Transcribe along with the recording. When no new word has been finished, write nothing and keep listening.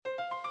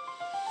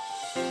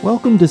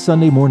Welcome to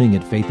Sunday Morning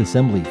at Faith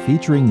Assembly,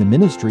 featuring the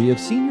ministry of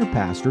Senior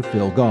Pastor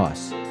Phil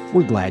Goss.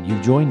 We're glad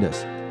you've joined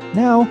us.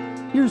 Now,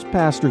 here's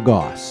Pastor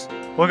Goss.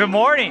 Well, good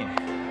morning. All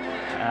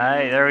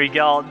right, there we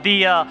go.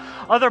 The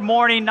other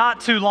morning,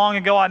 not too long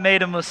ago, I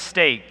made a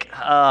mistake.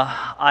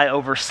 I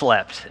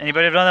overslept.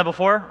 Anybody have done that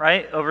before,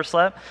 right?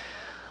 Overslept?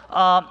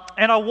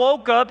 And I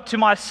woke up to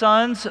my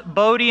sons,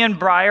 Bodie and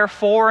Briar,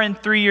 4 and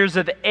 3 years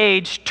of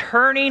age,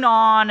 turning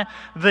on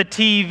the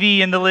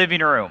TV in the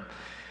living room.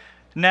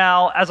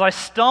 Now, as I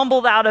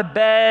stumbled out of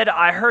bed,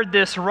 I heard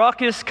this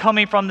ruckus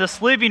coming from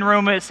this living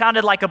room. It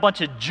sounded like a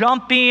bunch of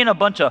jumping, a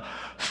bunch of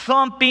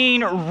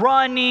thumping,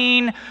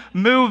 running,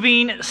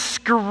 moving,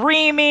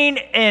 screaming,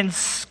 and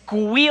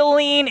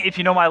squealing. If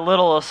you know my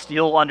littlest,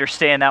 you'll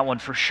understand that one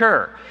for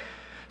sure.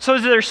 So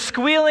as they're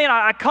squealing,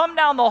 I come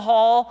down the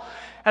hall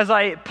as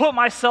I put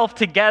myself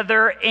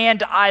together,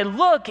 and I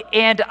look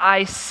and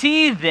I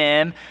see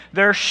them.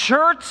 Their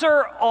shirts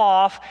are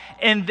off,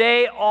 and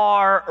they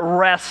are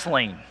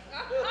wrestling.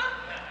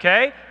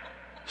 Okay?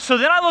 So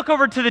then I look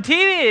over to the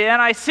TV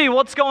and I see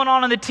what's going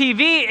on the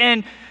TV,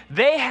 and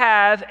they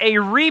have a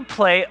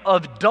replay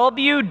of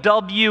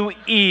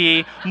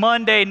WWE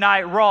Monday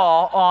Night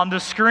Raw on the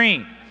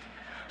screen.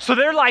 So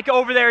they're like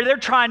over there, they're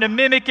trying to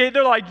mimic it.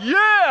 They're like,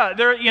 yeah,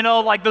 they're,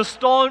 like the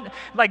stone,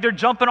 like they're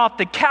jumping off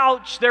the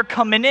couch. They're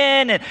coming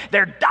in and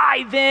they're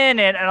diving.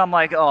 And I'm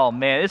like, oh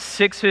man, it's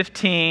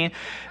 6:15.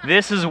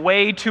 This is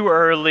way too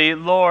early.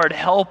 Lord,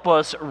 help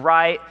us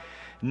right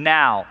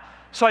now.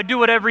 So I do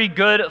what every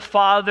good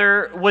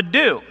father would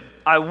do.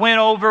 I went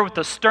over with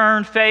a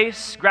stern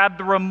face, grabbed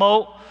the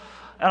remote,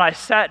 and I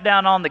sat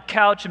down on the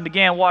couch and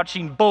began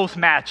watching both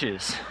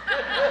matches.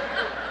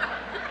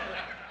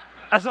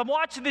 As I'm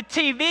watching the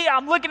TV,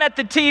 I'm looking at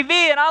the TV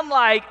and I'm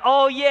like,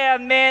 oh yeah,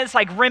 man, it's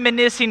like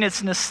reminiscing,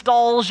 it's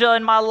nostalgia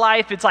in my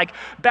life. It's like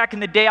back in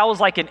the day, I was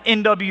like an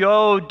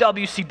NWO,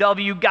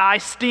 WCW guy,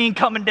 Sting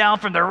coming down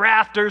from the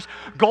rafters,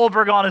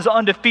 Goldberg on his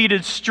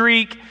undefeated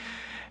streak.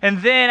 And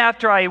then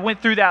after I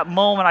went through that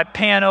moment, I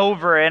pan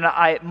over and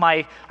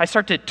I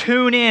start to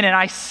tune in, and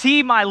I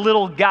see my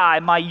little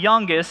guy, my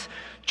youngest,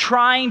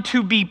 trying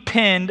to be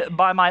pinned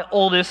by my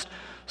oldest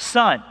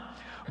son.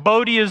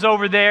 Bodie is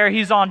over there.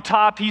 He's on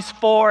top. He's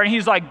 4, and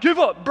he's like, give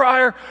up,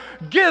 Briar,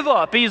 give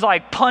up. He's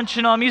like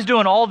punching him. He's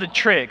doing all the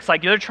tricks.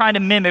 Like they're trying to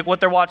mimic what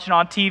they're watching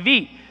on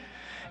TV.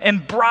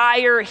 And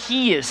Briar,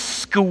 he is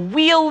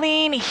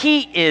squealing, he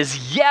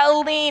is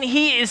yelling,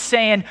 he is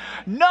saying,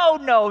 no,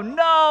 no,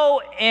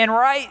 no. And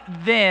right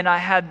then, I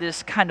had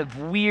this kind of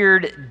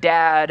weird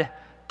dad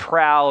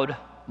proud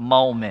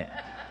moment.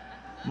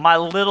 My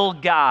little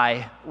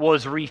guy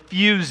was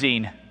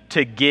refusing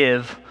to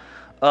give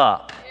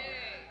up.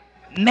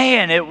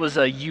 Man, it was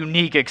a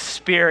unique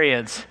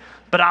experience,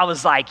 but I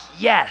was like,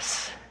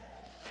 yes.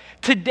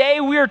 Today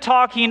we are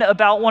talking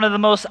about one of the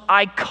most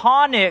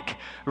iconic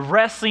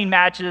wrestling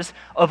matches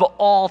of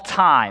all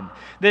time.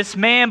 This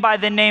man by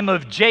the name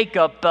of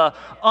Jacob, the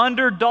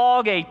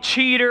underdog, a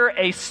cheater,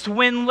 a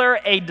swindler,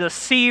 a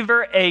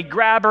deceiver, a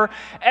grabber,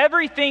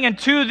 everything, and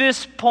to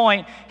this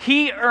point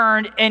he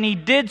earned, and he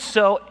did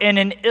so in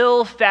an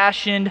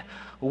ill-fashioned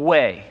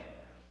way.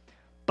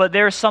 But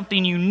there's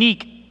something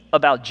unique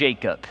about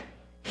Jacob.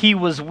 He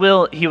was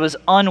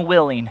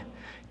unwilling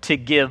to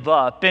give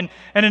up. And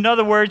in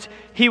other words,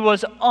 he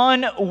was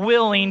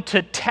unwilling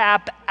to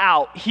tap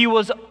out. He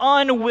was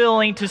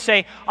unwilling to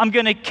say, I'm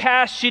going to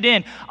cash it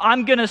in.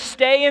 I'm going to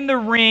stay in the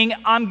ring.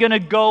 I'm going to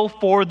go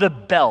for the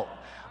belt.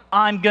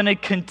 I'm going to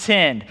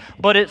contend.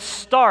 But it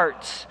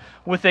starts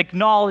with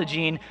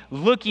acknowledging,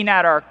 looking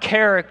at our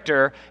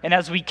character, and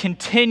as we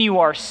continue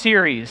our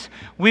series,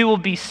 we will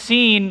be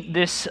seeing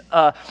this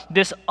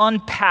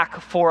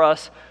unpack for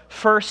us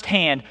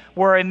firsthand,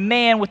 where a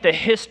man with a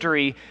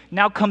history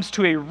now comes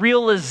to a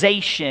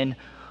realization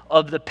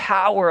of the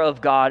power of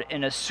God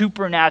in a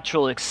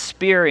supernatural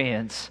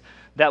experience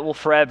that will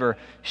forever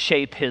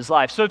shape his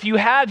life. So if you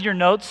have your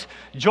notes,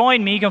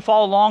 join me. You can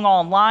follow along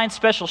online.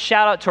 Special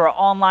shout out to our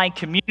online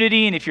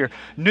community. And if you're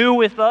new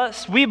with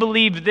us, we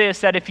believe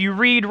this, that if you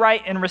read,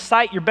 write, and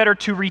recite, you're better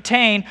to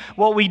retain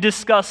what we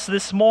discussed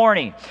this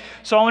morning.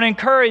 So I want to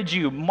encourage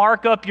you,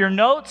 mark up your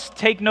notes,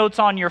 take notes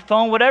on your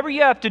phone, whatever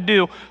you have to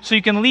do so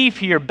you can leave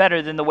here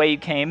better than the way you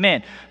came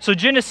in. So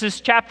Genesis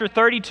chapter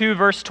 32,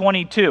 verse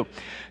 22.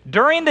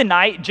 During the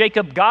night,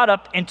 Jacob got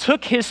up and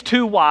took his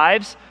 2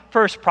 wives.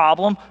 First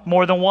problem,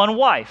 more than one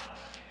wife.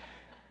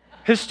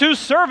 His 2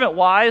 servant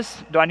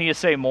wives, do I need to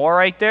say more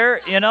right there?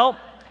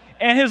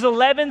 And his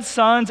 11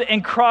 sons,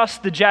 and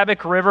crossed the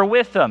Jabbok River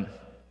with them.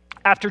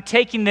 After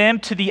taking them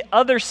to the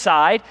other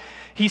side,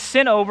 he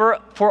sent over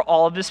for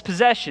all of his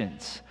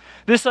possessions.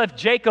 This left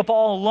Jacob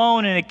all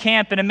alone in a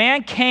camp, and a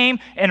man came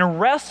and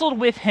wrestled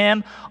with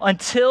him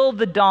until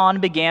the dawn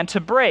began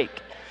to break.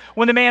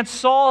 When the man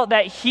saw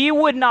that he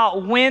would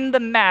not win the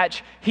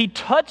match, he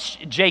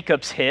touched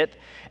Jacob's hip,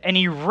 and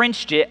he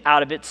wrenched it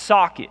out of its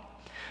socket.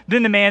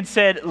 Then the man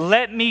said,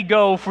 let me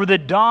go, for the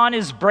dawn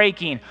is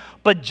breaking.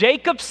 But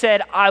Jacob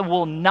said, I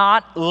will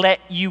not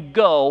let you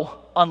go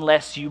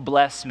unless you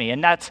bless me.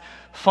 And that's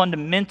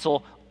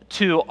fundamental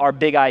to our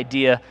big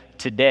idea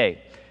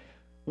today.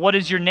 What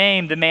is your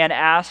name? The man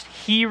asked.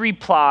 He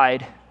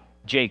replied,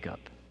 Jacob.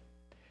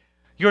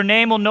 Your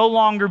name will no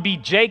longer be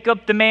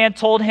Jacob, the man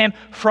told him.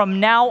 From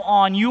now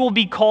on, you will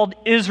be called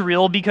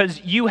Israel because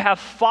you have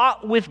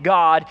fought with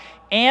God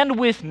and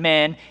with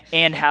men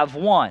and have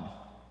won.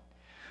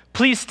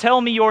 Please tell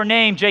me your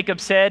name, Jacob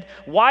said.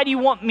 Why do you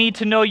want me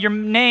to know your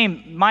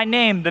name? My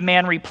name, the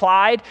man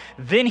replied.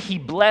 Then he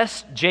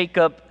blessed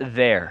Jacob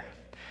there.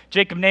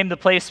 Jacob named the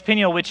place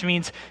Peniel, which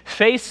means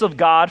face of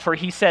God, for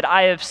he said,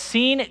 I have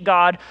seen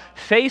God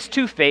face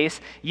to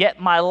face, yet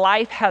my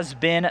life has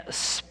been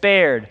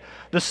spared.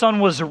 The sun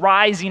was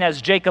rising as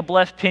Jacob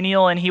left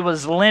Peniel, and he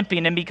was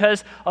limping, and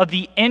because of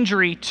the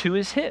injury to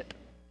his hip.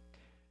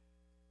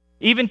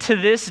 Even to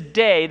this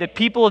day, the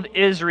people of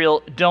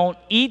Israel don't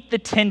eat the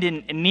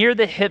tendon near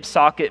the hip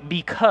socket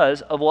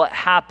because of what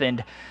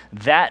happened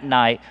that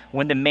night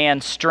when the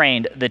man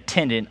strained the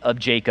tendon of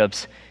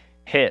Jacob's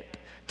hip.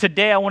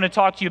 Today, I want to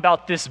talk to you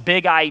about this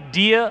big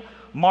idea.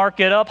 Mark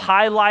it up,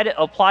 highlight it,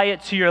 apply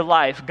it to your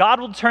life. God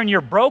will turn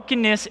your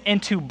brokenness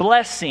into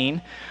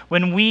blessing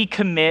when we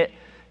commit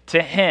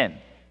to Him.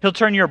 He'll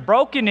turn your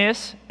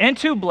brokenness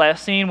into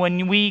blessing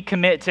when we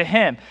commit to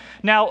Him.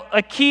 Now,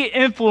 a key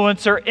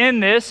influencer in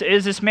this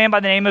is this man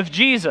by the name of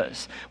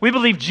Jesus. We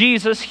believe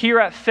Jesus here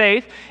at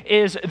Faith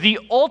is the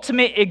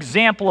ultimate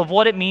example of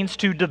what it means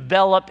to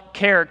develop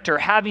character,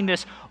 having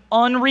this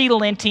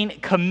unrelenting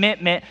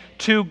commitment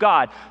to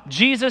God.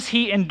 Jesus,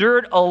 He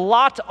endured a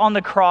lot on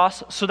the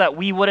cross so that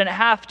we wouldn't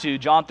have to.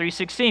 John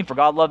 3:16, for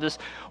God loved His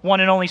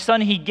one and only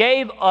Son. He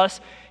gave us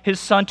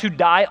His Son to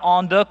die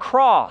on the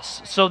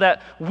cross so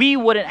that we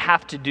wouldn't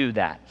have to do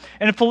that.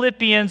 And in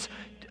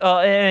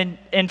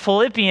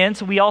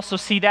Philippians, we also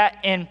see that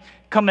in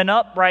coming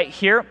up right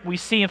here, we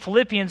see in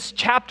Philippians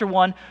chapter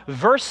 1,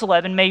 verse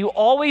 11, may you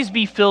always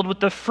be filled with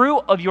the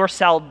fruit of your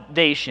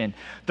salvation,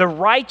 the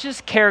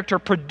righteous character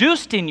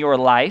produced in your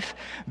life,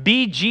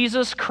 be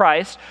Jesus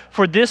Christ,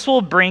 for this will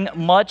bring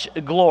much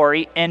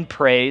glory and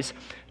praise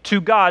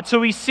to God. So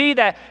we see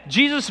that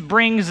Jesus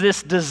brings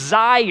this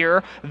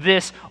desire,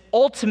 this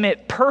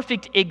ultimate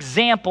perfect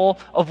example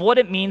of what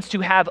it means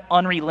to have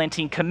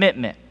unrelenting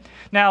commitment.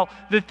 Now,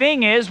 the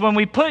thing is, when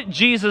we put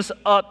Jesus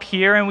up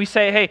here and we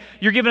say, hey,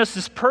 you're giving us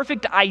this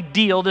perfect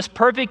ideal, this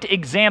perfect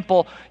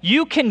example,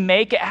 you can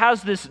make it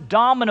has this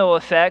domino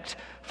effect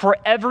for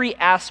every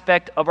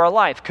aspect of our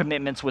life.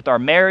 Commitments with our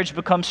marriage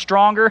become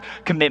stronger,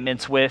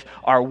 commitments with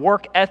our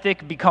work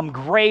ethic become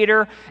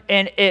greater,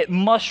 and it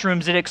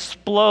mushrooms, it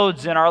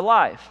explodes in our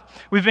life.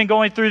 We've been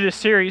going through this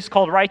series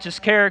called Righteous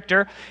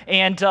Character,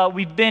 and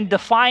we've been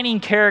defining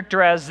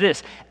character as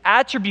this: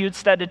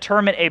 attributes that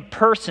determine a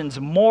person's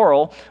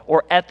moral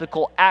or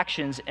ethical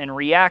actions and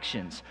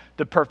reactions.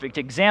 The perfect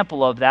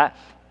example of that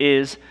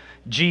is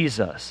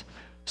Jesus.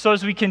 So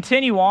as we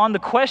continue on, the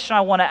question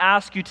I want to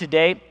ask you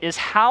today is,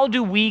 how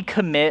do we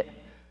commit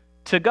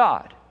to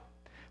God?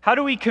 How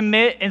do we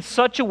commit in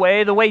such a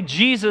way, the way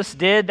Jesus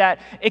did, that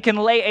it can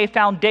lay a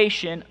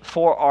foundation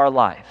for our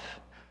life?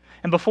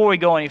 And before we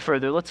go any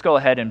further, let's go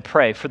ahead and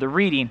pray for the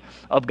reading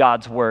of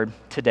God's word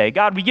today.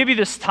 God, we give you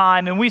this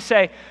time and we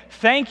say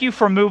thank you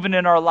for moving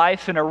in our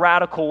life in a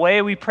radical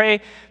way. We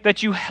pray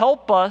that you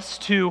help us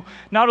to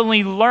not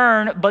only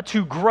learn, but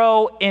to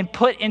grow and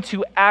put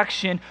into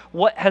action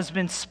what has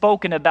been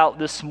spoken about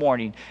this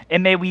morning.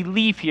 And may we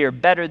leave here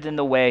better than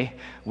the way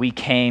we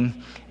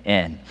came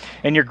in.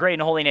 In your great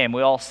and holy name,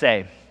 we all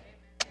say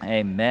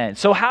amen.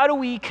 So how do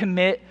we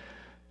commit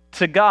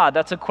to God?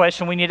 That's a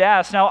question we need to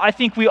ask. Now, I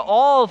think we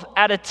all,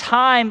 at a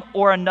time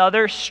or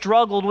another,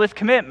 struggled with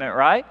commitment,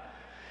 right?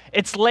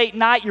 It's late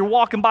night, you're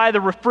walking by the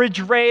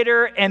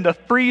refrigerator, and the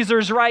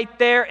freezer's right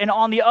there, and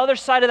on the other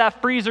side of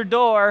that freezer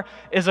door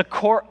is a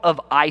quart of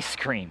ice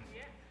cream.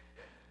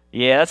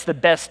 Yeah, that's the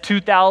best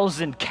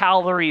 2,000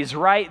 calories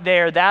right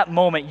there, that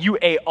moment you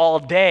ate all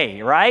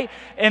day, right?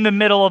 In the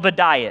middle of a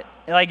diet.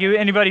 Like,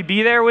 anybody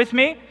be there with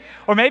me?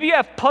 Or maybe you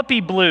have puppy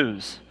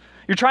blues.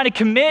 You're trying to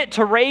commit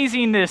to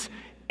raising this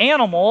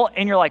animal,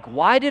 and you're like,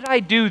 why did I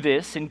do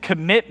this? And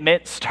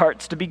commitment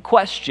starts to be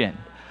questioned.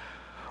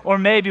 Or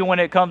maybe when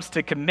it comes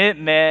to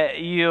commitment,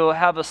 you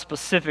have a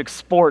specific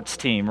sports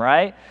team,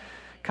 right?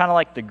 Kind of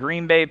like the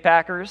Green Bay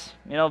Packers.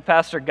 You know,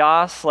 Pastor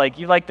Goss, like,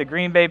 you like the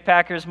Green Bay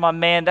Packers, my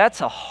man?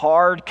 That's a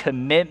hard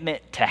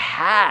commitment to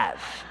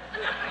have.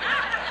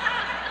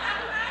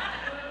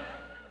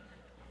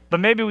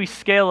 But maybe we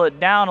scale it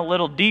down a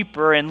little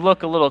deeper and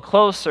look a little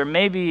closer.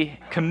 Maybe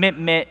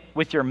commitment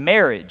with your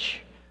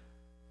marriage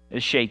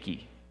is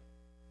shaky.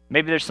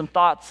 Maybe there's some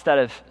thoughts that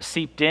have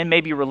seeped in,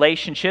 maybe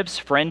relationships,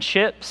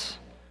 friendships.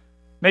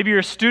 Maybe you're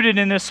a student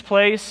in this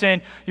place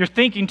and you're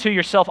thinking to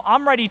yourself,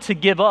 I'm ready to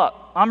give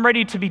up. I'm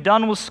ready to be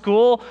done with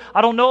school.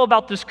 I don't know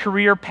about this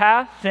career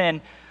path,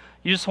 and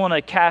you just want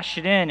to cash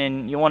it in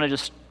and you want to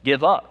just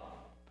give up.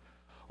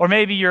 Or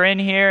maybe you're in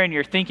here and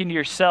you're thinking to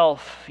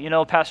yourself, you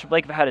know, Pastor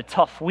Blake, I've had a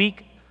tough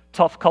week,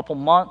 tough couple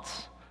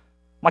months.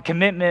 My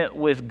commitment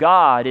with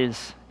God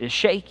is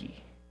shaky.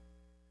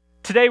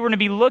 Today we're going to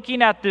be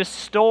looking at this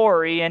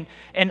story and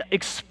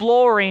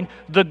exploring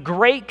the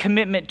great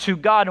commitment to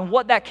God and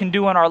what that can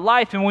do in our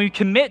life. And when we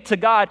commit to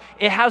God,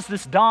 it has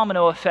this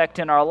domino effect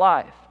in our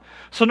life.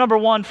 So number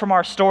one from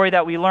our story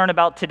that we learn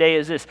about today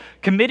is this.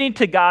 Committing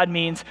to God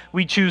means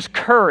we choose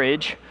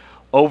courage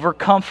over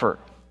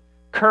comfort.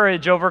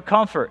 Courage over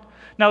comfort.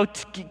 Now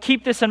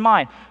keep this in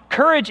mind.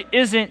 Courage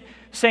isn't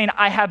saying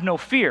I have no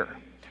fear.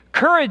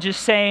 Courage is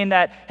saying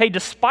that, hey,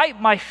 despite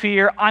my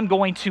fear, I'm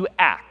going to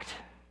act.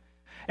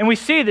 And we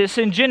see this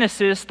in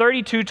Genesis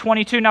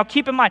 32:22. Now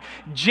keep in mind,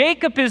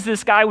 Jacob is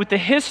this guy with the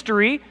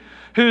history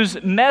who's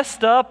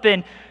messed up,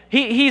 and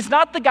he's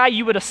not the guy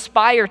you would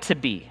aspire to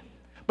be.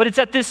 But it's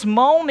at this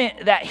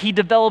moment that he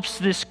develops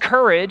this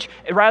courage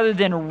rather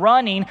than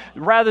running,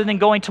 rather than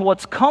going to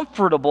what's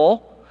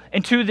comfortable,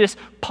 into this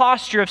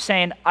posture of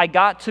saying, I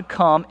got to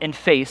come and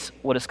face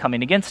what is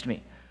coming against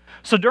me.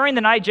 So during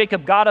the night,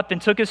 Jacob got up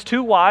and took his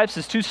 2 wives,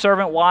 his 2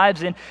 servant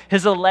wives, and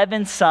his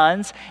 11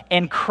 sons,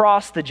 and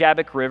crossed the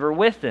Jabbok River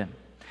with them.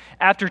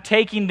 After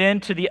taking them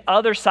to the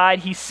other side,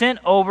 he sent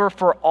over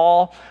for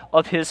all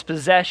of his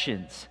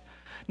possessions.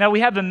 Now we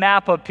have a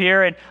map up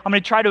here, and I'm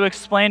going to try to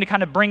explain to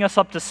kind of bring us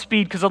up to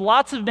speed, because a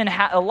lot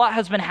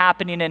has been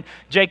happening in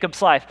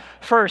Jacob's life.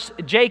 First,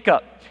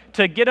 Jacob,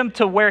 to get him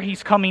to where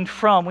he's coming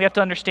from, we have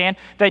to understand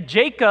that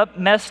Jacob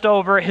messed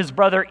over his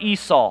brother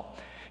Esau.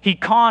 He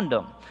conned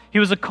him. He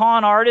was a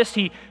con artist.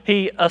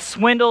 He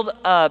swindled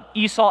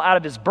Esau out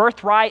of his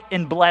birthright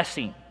and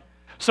blessing.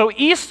 So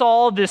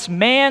Esau, this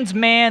man's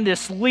man,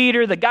 this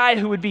leader, the guy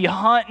who would be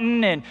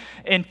hunting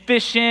and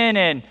fishing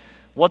and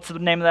what's the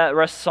name of that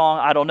rest of the song?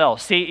 I don't know.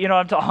 See, you know,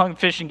 I'm talking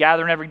fishing,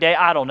 gathering every day.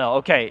 I don't know.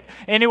 Okay.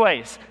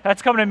 Anyways,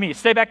 that's coming to me.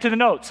 Stay back to the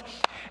notes.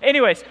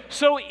 Anyways,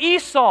 so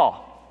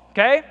Esau,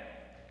 okay,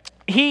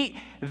 he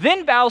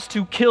then vows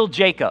to kill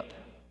Jacob.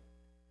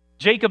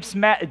 Jacob's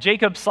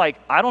like,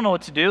 I don't know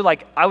what to do.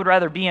 Like, I would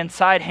rather be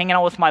inside hanging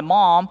out with my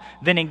mom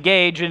than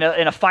engage in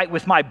a fight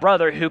with my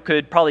brother who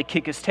could probably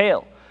kick his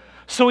tail.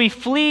 So he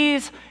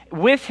flees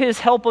with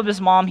his help of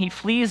his mom. He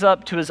flees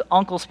up to his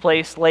uncle's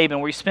place, Laban,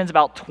 where he spends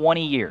about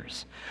 20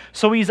 years.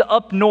 So he's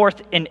up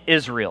north in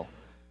Israel.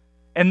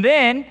 And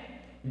then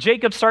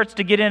Jacob starts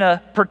to get in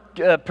a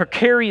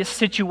precarious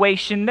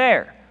situation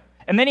there.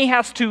 And then he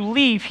has to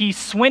leave. He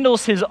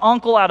swindles his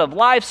uncle out of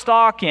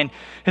livestock, and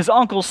his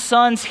uncle's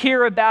sons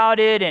hear about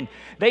it, and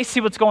they see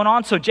what's going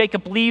on. So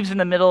Jacob leaves in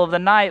the middle of the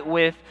night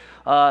with,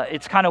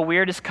 it's kind of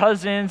weird, his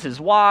cousins,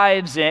 his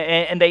wives,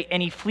 and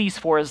he flees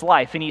for his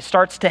life. And he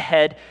starts to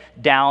head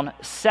down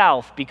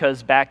south,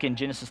 because back in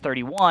Genesis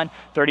 31,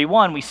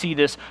 we see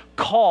this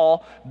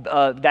call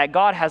that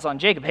God has on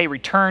Jacob, hey,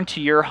 return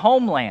to your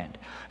homeland.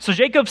 So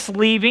Jacob's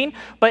leaving,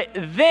 but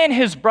then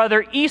his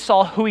brother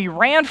Esau, who he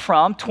ran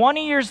from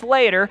 20 years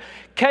later,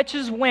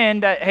 catches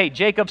wind that, hey,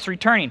 Jacob's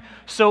returning.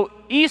 So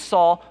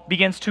Esau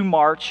begins to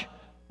march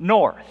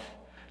north.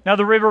 Now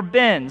the river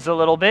bends a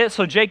little bit,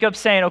 so Jacob's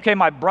saying, okay,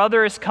 my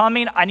brother is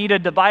coming. I need to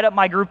divide up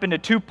my group into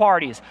 2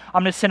 parties.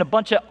 I'm going to send a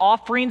bunch of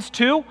offerings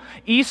to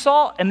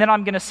Esau, and then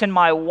I'm going to send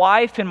my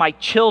wife and my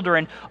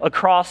children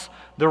across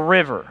the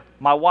river.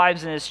 My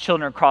wives and his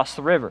children across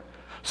the river.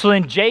 So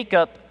then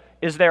Jacob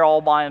is there all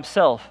by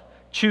himself,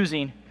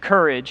 choosing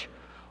courage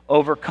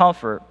over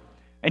comfort.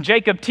 And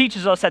Jacob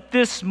teaches us at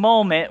this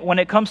moment, when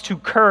it comes to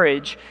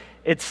courage,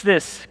 it's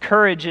this.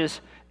 Courage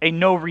is a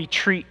no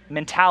retreat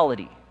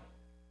mentality.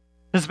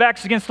 His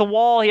back's against the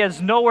wall. He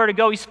has nowhere to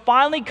go. He's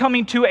finally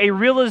coming to a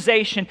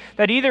realization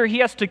that either he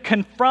has to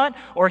confront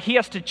or he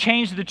has to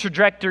change the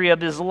trajectory of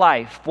his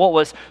life, what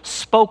was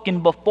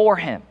spoken before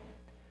him.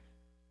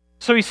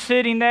 So he's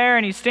sitting there,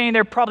 and he's standing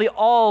there probably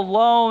all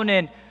alone,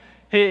 and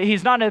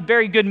he's not in a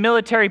very good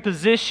military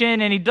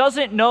position, and he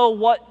doesn't know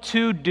what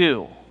to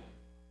do.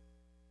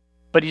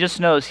 But he just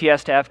knows he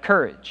has to have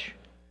courage.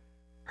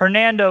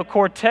 Hernando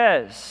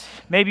Cortez,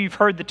 maybe you've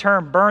heard the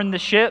term burn the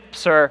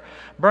ships or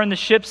burn the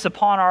ships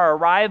upon our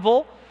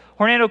arrival.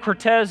 Hernando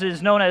Cortez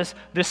is known as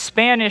the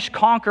Spanish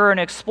conqueror and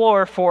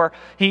explorer, for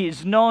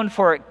he's known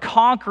for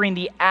conquering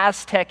the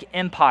Aztec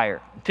Empire.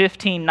 In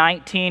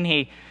 1519,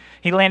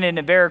 he landed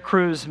in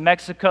Veracruz,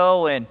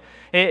 Mexico, and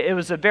it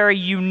was a very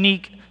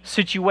unique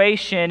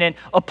situation. And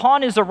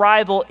upon his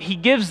arrival, he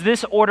gives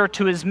this order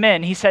to his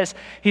men. He says,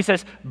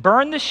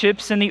 burn the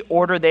ships in the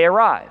order they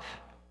arrive.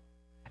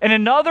 And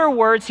in other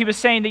words, he was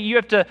saying that you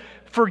have to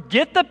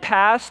forget the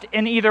past,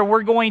 and either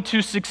we're going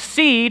to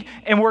succeed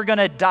and we're going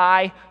to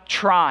die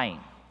trying.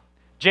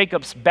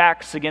 Jacob's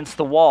back's against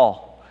the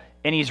wall,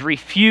 and he's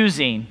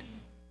refusing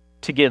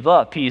to give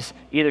up. He's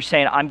either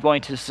saying, I'm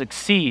going to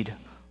succeed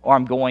or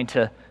I'm going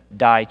to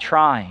die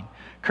trying.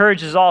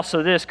 Courage is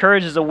also this.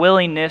 Courage is a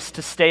willingness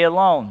to stay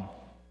alone,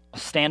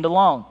 stand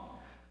alone.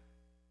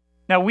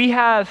 Now, we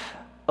have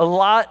a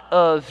lot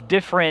of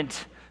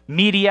different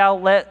media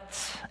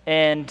outlets,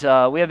 and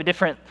we have a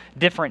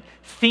different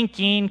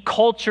thinking,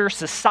 culture,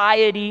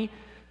 society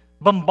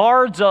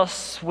bombards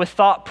us with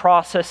thought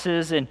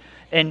processes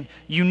and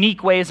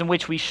unique ways in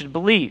which we should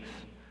believe.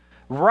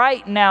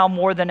 Right now,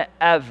 more than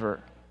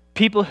ever,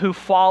 people who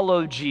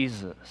follow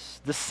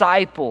Jesus,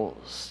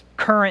 disciples,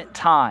 current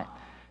time,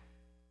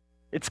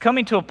 It's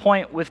coming to a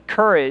point with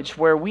courage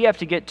where we have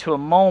to get to a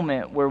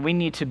moment where we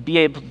need to be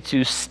able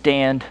to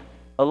stand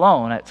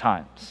alone at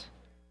times.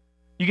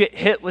 You get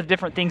hit with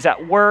different things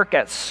at work,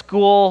 at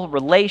school,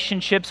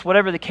 relationships,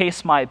 whatever the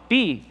case might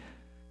be.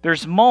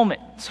 There's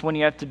moments when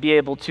you have to be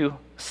able to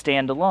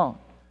stand alone.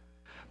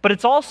 But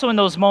it's also in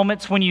those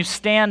moments when you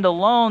stand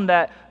alone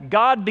that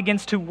God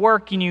begins to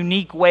work in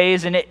unique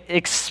ways, and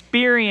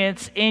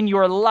experience in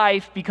your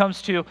life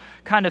becomes to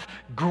kind of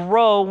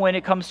grow when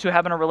it comes to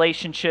having a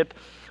relationship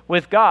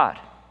with God.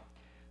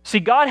 See,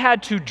 God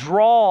had to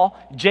draw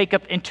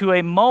Jacob into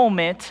a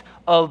moment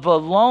of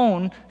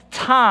alone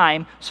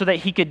time so that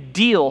he could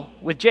deal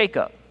with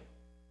Jacob.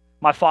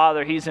 My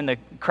father, he's in the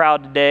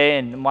crowd today,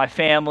 and my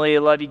family, I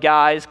love you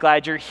guys,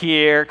 glad you're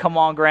here. Come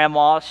on,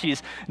 Grandma,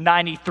 she's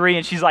 93,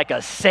 and she's like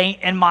a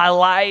saint in my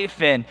life,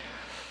 and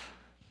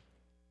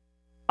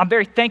I'm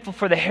very thankful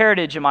for the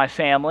heritage of my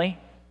family,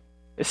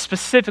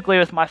 specifically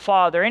with my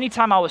father.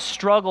 Anytime I would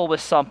struggle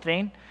with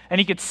something, and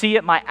he could see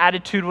it, my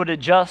attitude would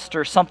adjust,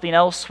 or something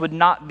else would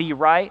not be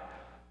right,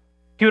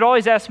 he would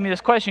always ask me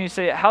this question. He'd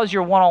say, how's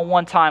your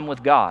one-on-one time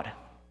with God?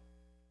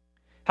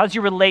 How's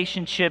your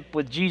relationship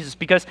with Jesus?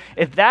 Because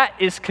if that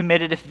is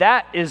committed, if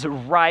that is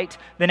right,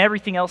 then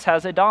everything else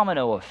has a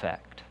domino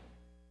effect.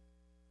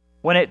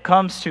 When it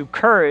comes to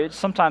courage,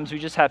 sometimes we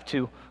just have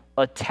to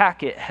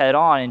attack it head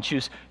on and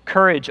choose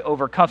courage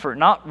over comfort.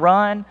 Not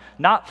run,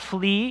 not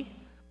flee,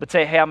 but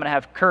say, hey, I'm going to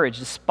have courage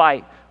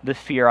despite the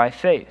fear I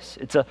face.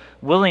 It's a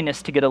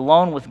willingness to get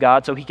alone with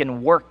God so he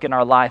can work in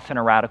our life in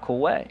a radical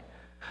way.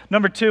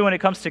 Number two, when it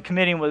comes to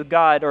committing with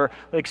God,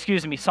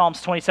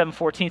 Psalms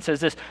 27:14 says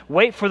this,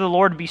 wait for the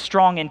Lord to be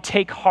strong and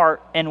take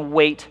heart and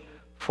wait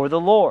for the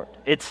Lord.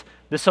 It's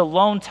this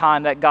alone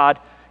time that God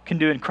can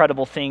do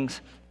incredible things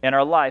in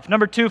our life.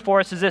 Number two for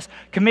us is this,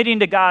 committing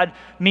to God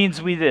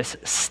means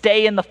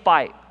stay in the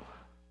fight.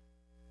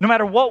 No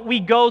matter what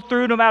we go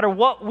through, no matter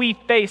what we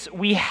face,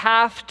 we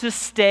have to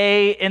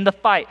stay in the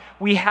fight.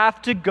 We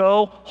have to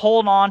go,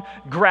 hold on,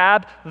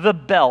 grab the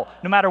belt.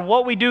 No matter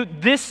what we do,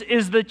 this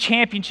is the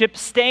championship.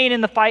 Staying in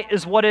the fight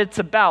is what it's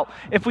about.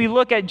 If we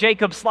look at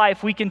Jacob's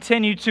life, we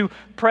continue to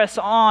press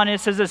on.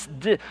 It says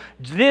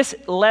this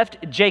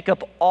left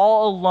Jacob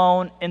all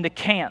alone in the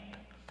camp.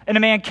 And a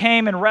man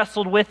came and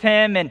wrestled with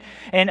him, and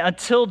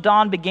until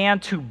dawn began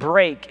to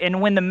break.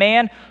 And when the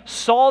man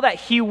saw that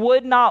he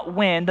would not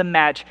win the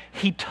match,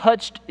 he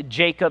touched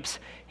Jacob's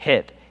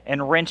hip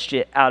and wrenched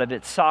it out of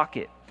its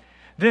socket.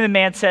 Then the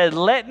man said,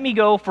 let me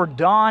go, for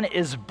dawn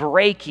is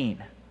breaking.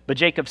 But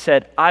Jacob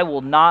said, I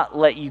will not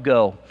let you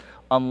go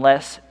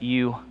unless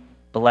you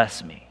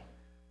bless me.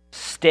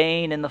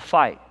 Staying in the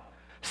fight.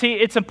 See,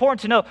 it's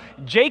important to know,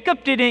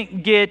 Jacob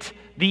didn't get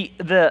the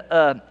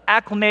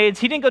acclimates.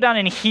 He didn't go down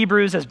in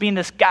Hebrews as being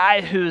this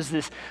guy who's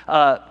this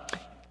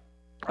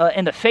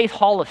in the Faith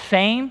Hall of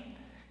Fame.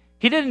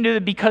 He didn't do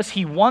it because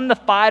he won the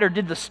fight or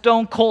did the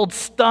stone cold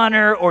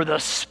stunner or the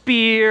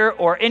spear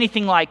or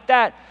anything like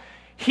that.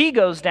 He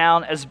goes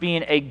down as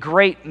being a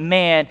great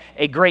man,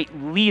 a great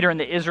leader in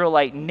the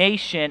Israelite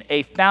nation,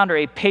 a founder,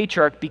 a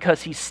patriarch,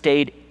 because he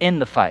stayed in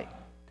the fight.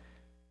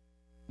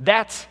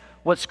 That's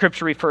what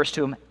Scripture refers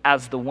to him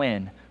as the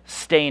win,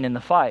 staying in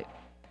the fight.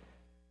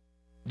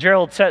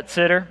 Gerald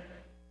Setzitter,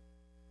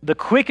 the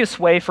quickest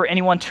way for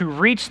anyone to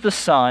reach the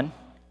sun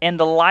and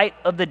the light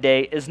of the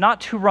day is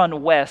not to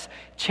run west,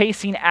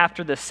 chasing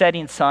after the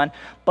setting sun,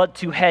 but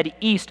to head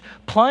east,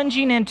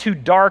 plunging into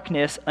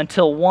darkness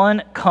until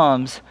one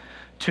comes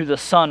to the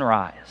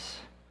sunrise.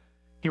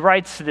 He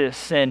writes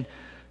this in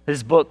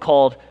his book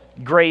called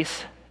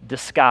Grace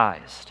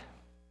Disguised.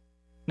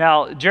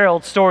 Now,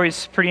 Gerald's story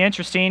is pretty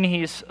interesting.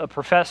 He's a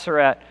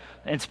professor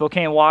in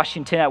Spokane,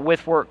 Washington at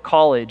Whitworth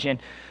College. And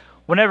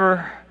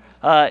whenever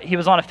he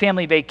was on a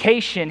family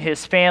vacation,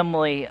 his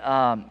family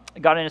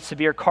got in a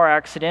severe car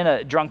accident.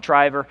 A drunk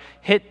driver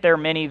hit their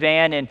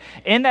minivan. And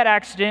in that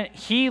accident,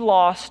 he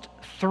lost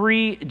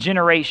 3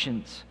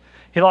 generations.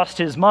 He lost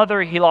his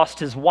mother, he lost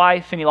his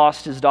wife, and he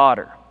lost his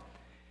daughter.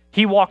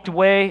 He walked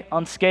away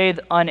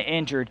unscathed,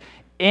 uninjured.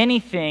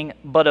 Anything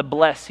but a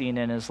blessing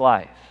in his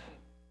life.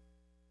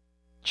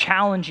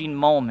 Challenging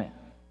moment.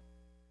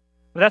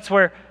 But that's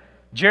where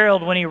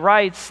Gerald, when he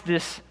writes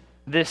this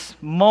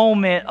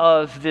moment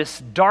of this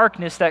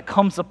darkness that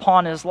comes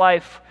upon his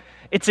life,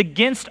 it's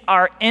against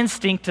our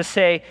instinct to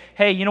say,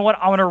 hey, you know what?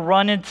 I want to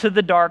run into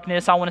the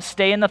darkness. I want to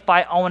stay in the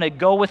fight. I want to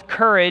go with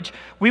courage.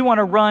 We want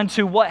to run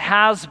to what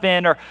has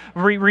been or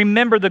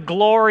remember the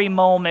glory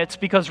moments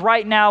because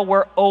right now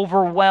we're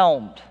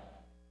overwhelmed.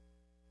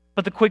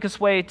 But the quickest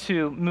way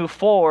to move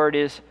forward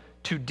is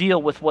to deal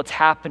with what's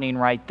happening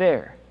right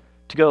there.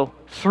 To go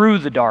through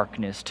the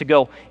darkness, to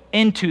go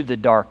into the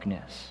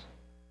darkness.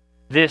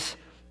 This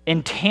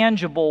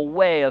intangible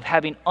way of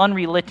having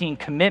unrelenting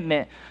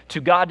commitment to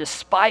God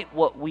despite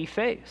what we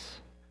face.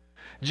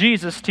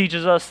 Jesus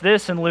teaches us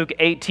this in Luke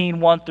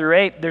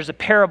 18:1-8. There's a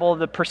parable of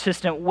the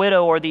persistent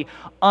widow or the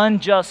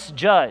unjust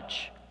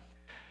judge.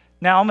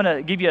 Now, I'm going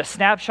to give you a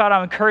snapshot.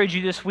 I encourage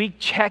you this week,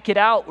 check it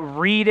out,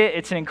 read it.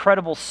 It's an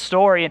incredible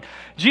story. And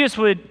Jesus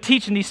would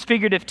teach in these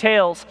figurative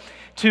tales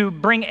to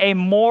bring a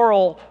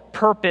moral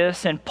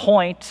purpose and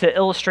point to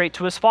illustrate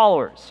to his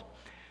followers.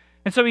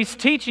 And so he's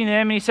teaching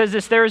them, and he says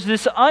this: there's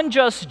this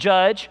unjust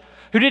judge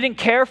who didn't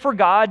care for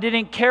God,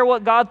 didn't care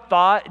what God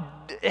thought,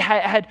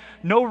 had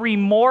no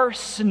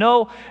remorse,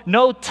 no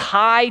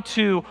tie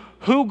to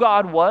who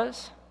God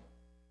was.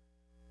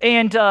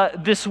 And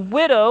this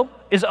widow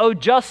is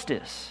owed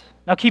justice.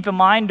 Now keep in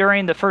mind,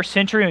 during the first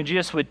century when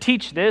Jesus would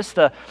teach this,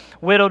 the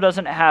widow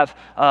doesn't have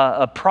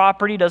a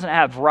property, doesn't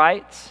have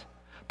rights,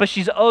 but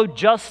she's owed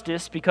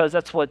justice because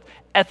that's what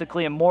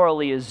ethically and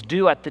morally is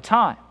due at the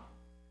time.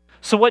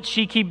 So what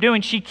she keeps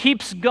doing, she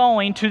keeps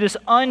going to this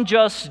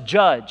unjust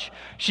judge.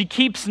 She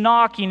keeps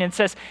knocking and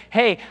says,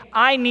 hey,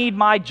 I need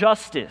my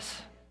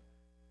justice.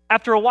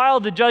 After a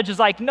while, the judge is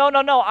like, no,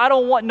 I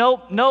don't want,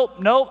 nope,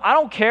 I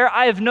don't care.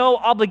 I have no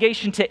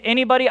obligation to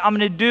anybody. I'm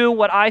going to do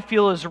what I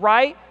feel is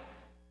right.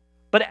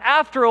 But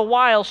after a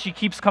while, she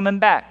keeps coming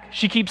back.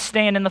 She keeps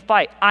staying in the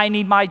fight. I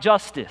need my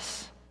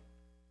justice.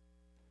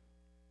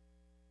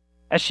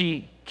 As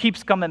she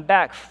keeps coming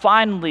back,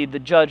 finally the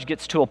judge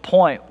gets to a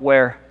point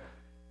where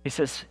he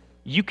says,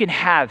 you can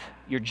have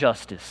your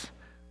justice.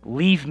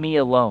 Leave me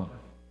alone.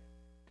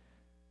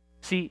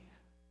 See,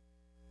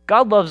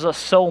 God loves us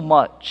so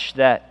much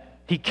that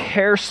he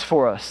cares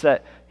for us,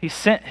 that he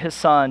sent his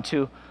son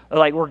to,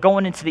 like, we're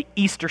going into the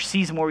Easter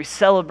season where we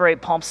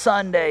celebrate Palm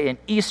Sunday and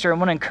Easter. I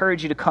want to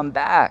encourage you to come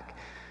back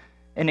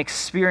and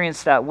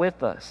experience that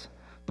with us.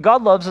 But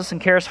God loves us and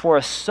cares for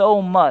us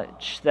so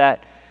much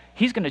that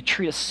he's going to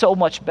treat us so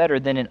much better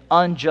than an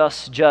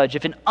unjust judge.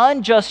 If an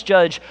unjust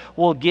judge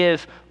will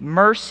give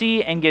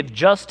mercy and give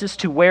justice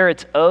to where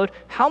it's owed,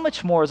 how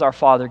much more is our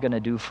Father going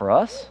to do for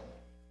us?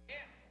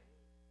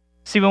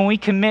 See, when we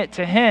commit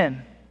to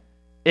him,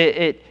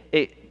 it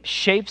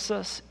shapes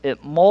us,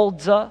 it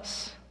molds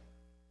us,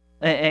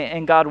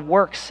 and God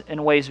works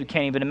in ways we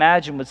can't even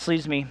imagine, which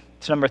leads me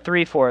to number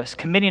 3 for us.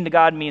 Committing to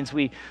God means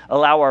we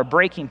allow our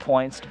breaking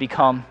points to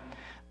become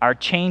our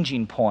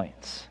changing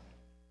points.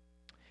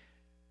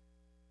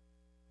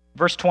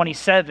 Verse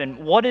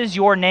 27, what is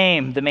your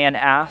name? The man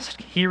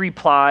asked. He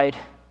replied,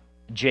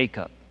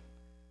 Jacob.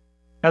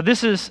 Now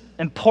this is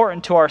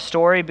important to our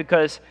story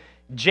because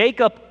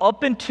Jacob,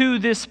 up until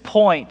this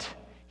point,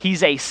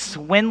 he's a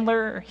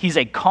swindler, he's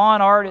a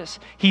con artist,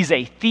 he's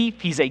a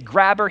thief, he's a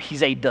grabber,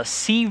 he's a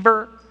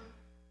deceiver.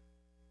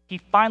 He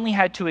finally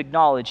had to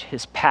acknowledge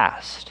his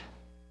past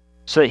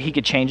so that he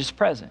could change his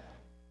present.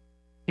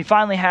 He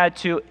finally had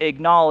to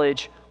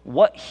acknowledge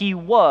what he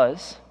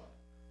was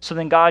so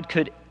then God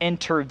could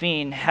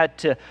intervene, had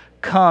to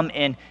come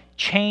and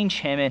change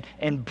him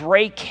and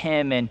break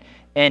him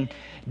and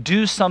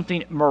do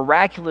something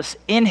miraculous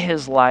in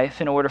his life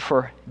in order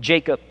for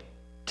Jacob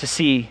to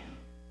see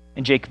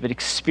and Jacob would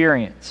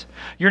experience.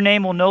 Your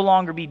name will no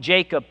longer be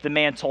Jacob, the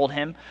man told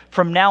him.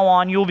 From now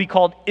on, you will be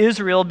called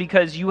Israel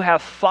because you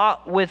have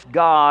fought with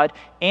God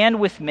and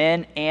with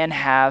men and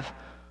have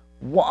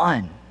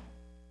won.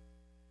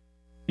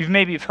 You've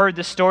maybe heard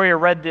this story or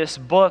read this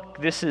book.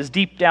 This is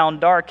Deep Down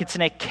Dark. It's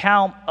an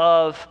account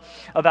of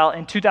about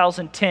in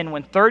 2010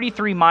 when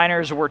 33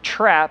 miners were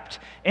trapped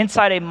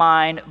inside a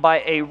mine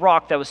by a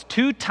rock that was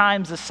 2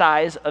 times the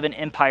size of an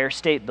Empire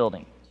State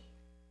Building.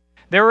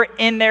 They were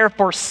in there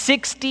for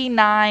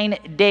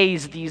 69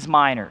 days, these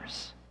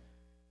miners.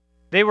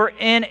 They were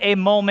in a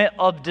moment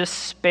of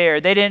despair.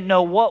 They didn't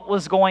know what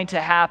was going to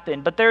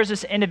happen. But there's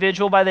this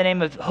individual by the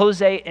name of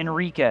Jose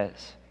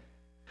Enriquez.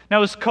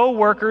 Now, his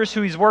co-workers,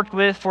 who he's worked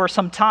with for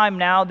some time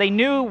now, they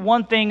knew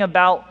one thing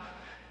about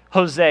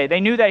Jose. They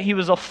knew that he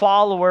was a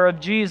follower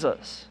of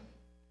Jesus.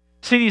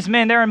 See, these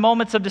men, they're in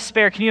moments of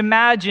despair. Can you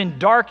imagine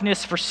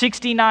darkness for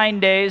 69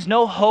 days,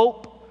 no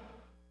hope,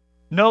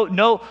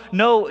 no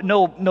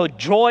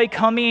joy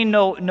coming,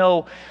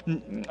 no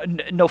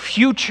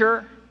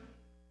future?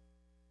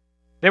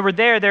 They were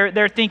there,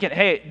 they're thinking,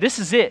 hey, this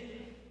is it.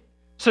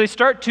 So they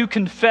start to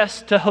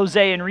confess to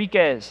Jose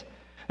Enriquez.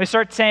 They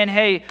start saying,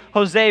 hey,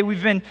 Jose,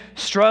 we've been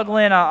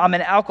struggling. I'm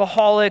an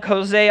alcoholic.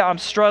 Jose, I'm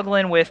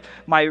struggling with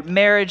my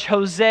marriage.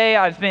 Jose,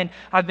 I've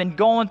been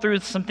going through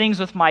some things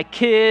with my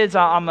kids.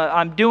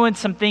 I'm doing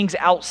some things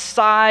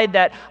outside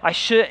that I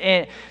should.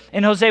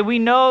 And Jose, we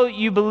know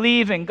you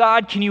believe in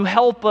God. Can you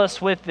help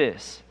us with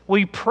this? Will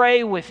you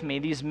pray with me?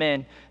 These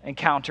men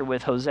encounter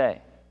with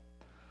Jose.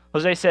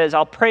 Jose says,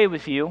 I'll pray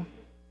with you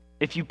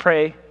if you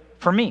pray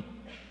for me.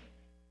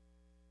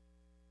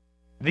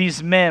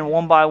 These men,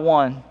 one by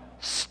one,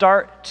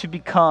 start to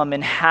become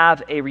and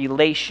have a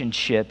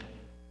relationship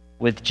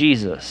with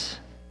Jesus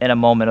in a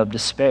moment of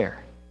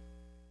despair.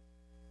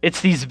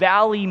 It's these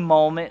valley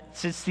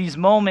moments, it's these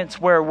moments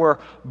where we're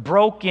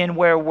broken,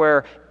 where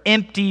we're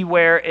empty,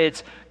 where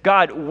it's,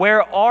 God,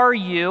 where are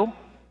you?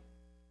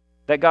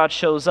 That God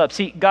shows up.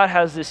 See, God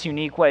has this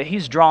unique way.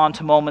 He's drawn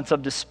to moments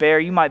of despair.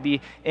 You might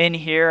be in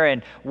here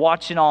and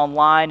watching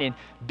online and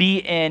be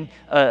in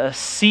a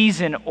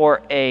season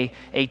or a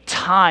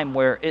time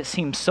where it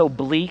seems so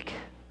bleak,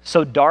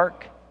 so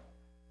dark,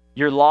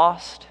 you're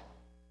lost,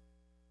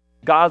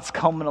 God's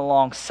coming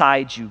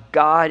alongside you.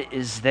 God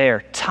is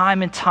there.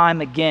 Time and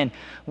time again,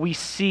 we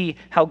see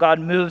how God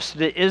moves to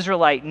the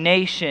Israelite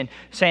nation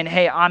saying,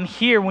 hey, I'm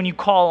here when you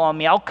call on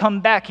me. I'll come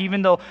back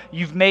even though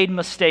you've made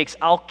mistakes.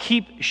 I'll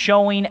keep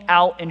showing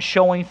out and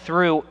showing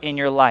through in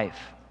your life.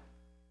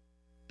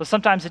 But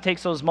sometimes it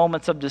takes those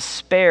moments of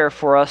despair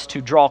for us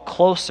to draw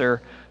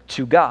closer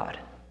to God.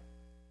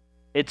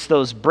 It's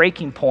those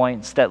breaking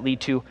points that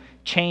lead to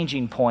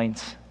changing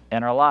points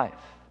in our life.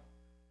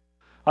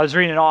 I was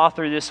reading an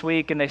author this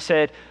week, and they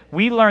said,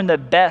 we learn the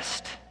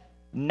best,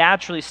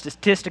 naturally,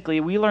 statistically,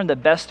 we learn the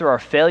best through our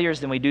failures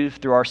than we do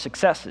through our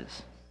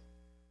successes.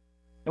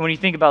 And when you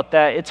think about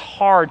that, it's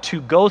hard to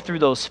go through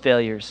those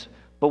failures.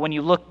 But when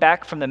you look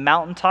back from the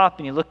mountaintop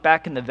and you look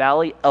back in the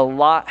valley, a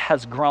lot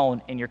has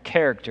grown in your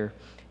character,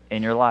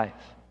 in your life.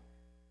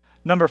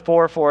 Number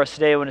 4 for us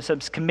today, when it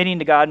says committing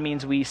to God,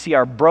 means we see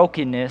our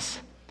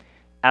brokenness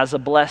as a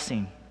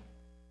blessing.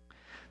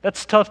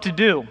 That's tough to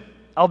do.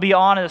 I'll be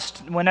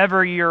honest,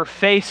 whenever you're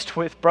faced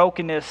with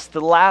brokenness, the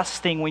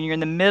last thing, when you're in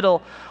the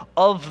middle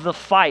of the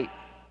fight,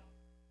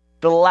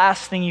 the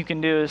last thing you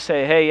can do is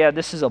say, hey, yeah,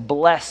 this is a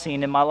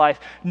blessing in my life.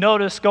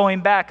 Notice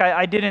going back,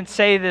 I didn't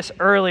say this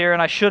earlier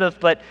and I should have,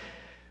 but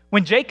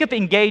when Jacob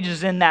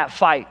engages in that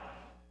fight,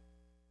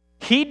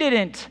 he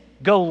didn't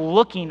go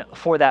looking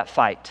for that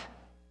fight.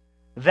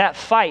 That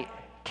fight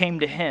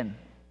came to him.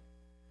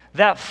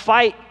 That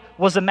fight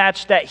was a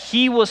match that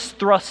he was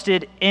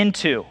thrusted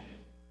into.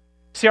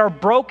 See, our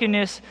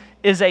brokenness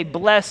is a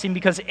blessing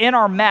because in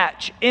our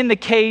match, in the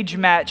cage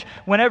match,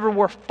 whenever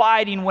we're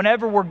fighting,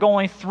 whenever we're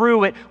going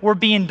through it, we're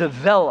being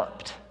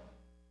developed.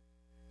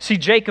 See,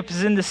 Jacob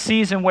is in the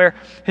season where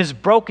his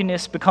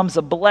brokenness becomes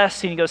a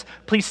blessing. He goes,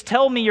 please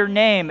tell me your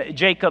name,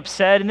 Jacob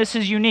said. And this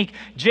is unique.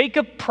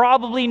 Jacob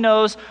probably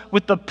knows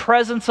with the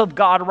presence of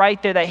God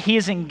right there that he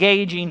is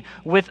engaging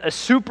with a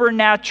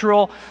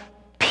supernatural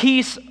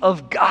peace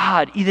of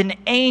God, either an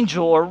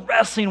angel or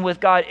wrestling with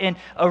God in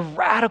a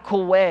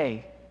radical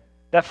way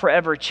that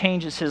forever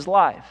changes his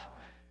life.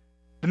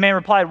 The man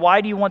replied,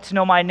 why do you want to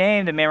know my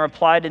name? The man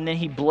replied, and then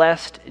he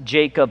blessed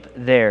Jacob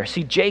there.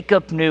 See,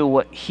 Jacob knew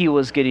what he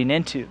was getting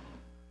into.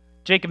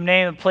 Jacob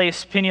named the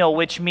place Peniel,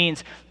 which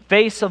means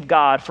face of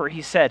God, for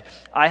he said,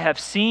 I have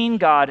seen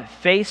God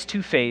face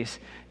to face,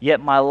 yet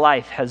my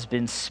life has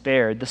been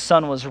spared. The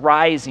sun was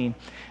rising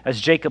as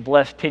Jacob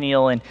left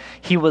Peniel, and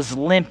he was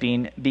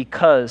limping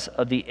because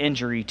of the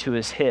injury to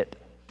his hip.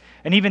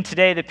 And even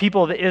today, the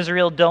people of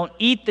Israel don't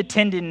eat the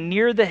tendon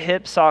near the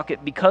hip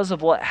socket because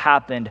of what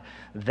happened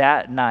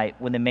that night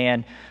when the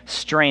man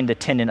strained the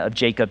tendon of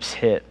Jacob's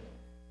hip.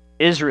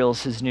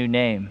 Israel's his new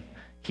name.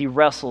 He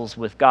wrestles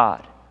with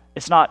God.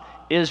 It's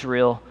not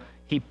Israel,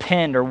 he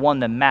pinned or won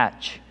the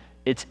match.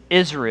 It's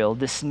Israel,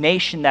 this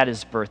nation that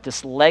is birthed,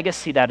 this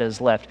legacy that is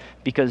left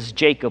because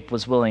Jacob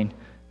was willing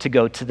to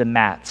go to the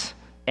mats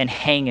and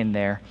hang in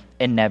there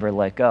and never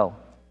let go.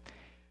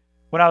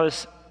 When I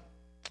was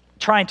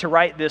trying to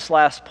write this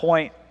last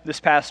point this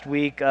past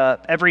week,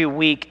 every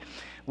week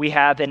we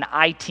have an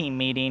I-team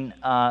meeting,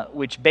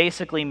 which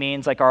basically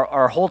means like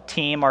our whole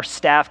team, our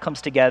staff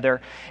comes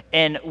together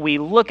and we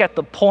look at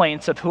the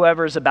points of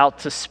whoever's about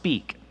to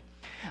speak.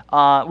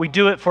 We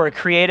do it for a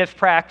creative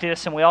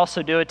practice, and we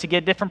also do it to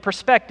get different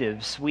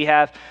perspectives. We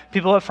have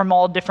people from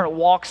all different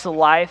walks of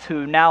life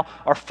who now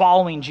are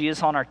following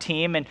Jesus on our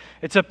team, and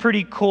it's a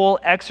pretty cool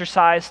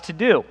exercise to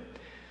do.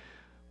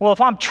 Well,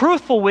 if I'm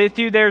truthful with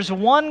you, there's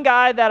one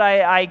guy that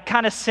I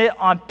kind of sit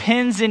on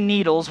pins and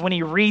needles when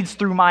he reads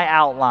through my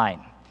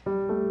outline.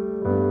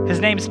 His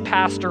name is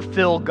Pastor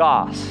Phil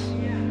Goss.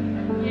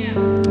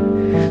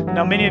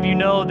 Now, many of you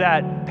know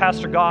that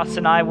Pastor Goss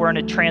and I were in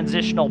a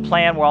transitional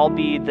plan where I'll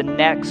be the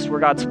next, where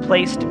God's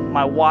placed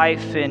my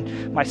wife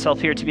and myself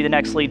here to be the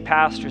next lead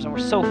pastors. And we're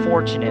so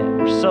fortunate.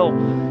 We're so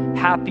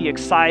happy,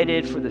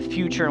 excited for the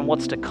future and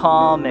what's to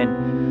come.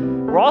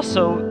 And we're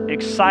also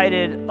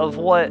excited of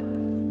what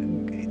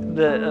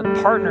the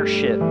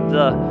partnership,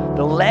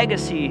 the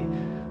legacy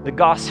the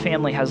Goss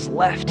family has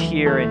left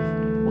here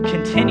and will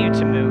continue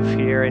to move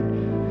here.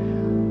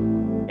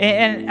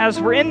 And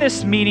as we're in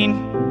this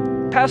meeting,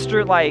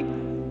 Pastor, I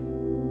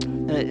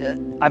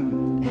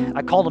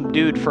called him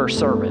dude first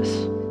service,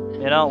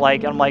 I'm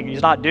like,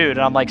 he's not dude. And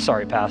I'm like,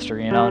 sorry, Pastor,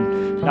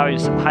 and now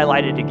he's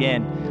highlighted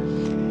again.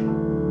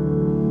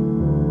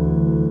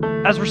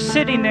 As we're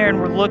sitting there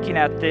and we're looking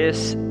at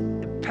this,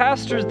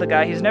 Pastor's the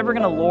guy, he's never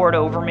going to lord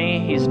over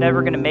me. He's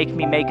never going to make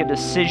me make a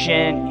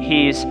decision.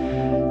 He's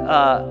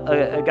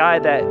a guy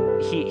that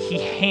he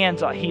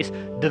hands on, he's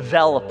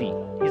developing.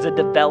 He's a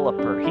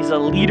developer. He's a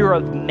leader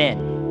of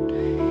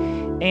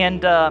men.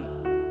 And,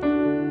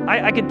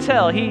 I could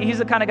tell he's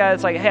the kind of guy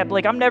that's like, hey,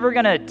 Blake, I'm never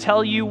going to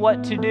tell you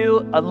what to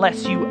do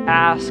unless you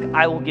ask.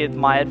 I will give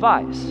my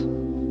advice.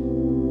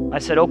 I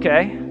said,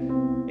 okay.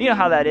 You know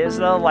how that is,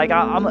 though?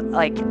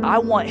 I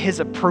want his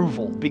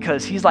approval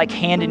because he's like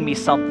handing me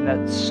something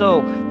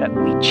that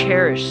we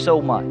cherish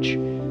so much.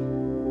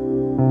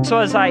 So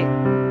as I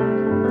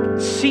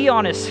see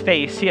on his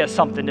face, he has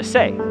something to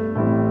say.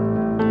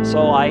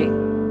 So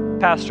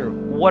Pastor,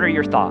 what are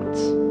your thoughts?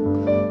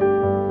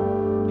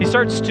 he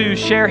starts to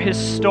share his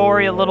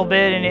story a little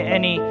bit,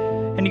 and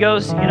he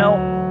goes,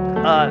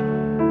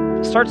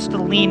 starts to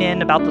lean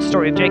in about the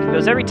story of Jacob. He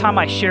goes, every time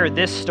I share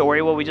this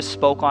story, what we just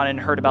spoke on and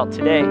heard about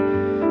today,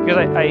 because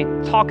I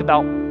talk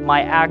about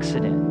my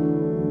accident.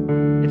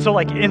 And so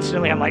like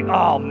instantly I'm like,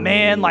 oh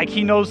man, like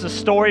he knows the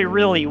story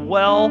really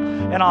well,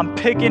 and I'm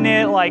picking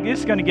it like this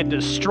is going to get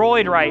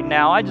destroyed right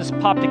now. I just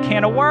popped a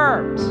can of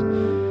worms.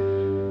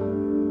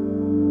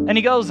 And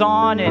he goes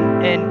on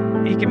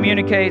and he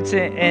communicates,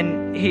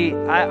 and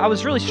I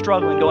was really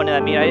struggling going to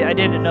that meeting. I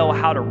didn't know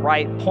how to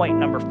write point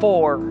number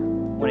 4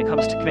 when it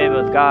comes to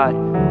commitment with God.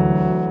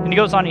 And he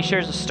goes on, he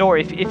shares a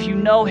story. If you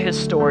know his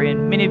story,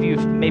 and many of you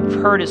have maybe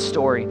heard his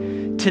story,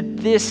 to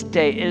this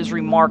day it is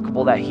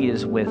remarkable that he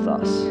is with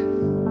us.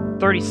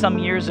 30-some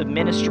years of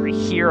ministry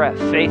here at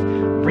Faith,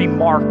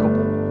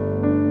 remarkable.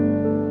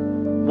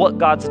 What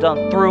God's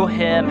done through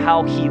him,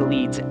 how he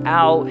leads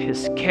out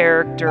his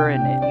character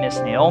and Miss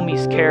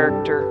Naomi's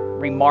character,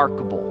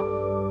 remarkable.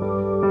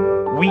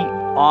 We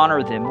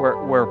honor them.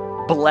 We're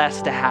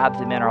blessed to have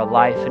them in our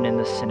life and in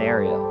this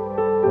scenario.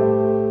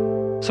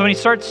 So when he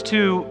starts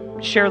to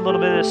share a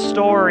little bit of this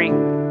story,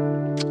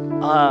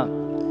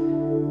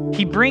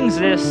 he brings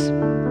this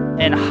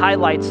and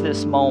highlights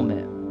this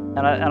moment.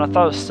 And I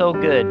thought it was so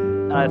good.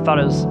 And I thought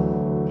it was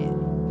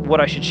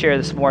what I should share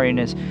this morning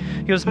is,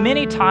 he goes,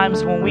 many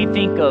times when we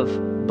think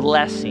of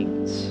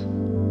blessings,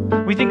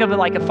 we think of it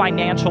like a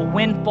financial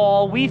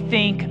windfall. We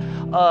think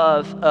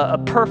of a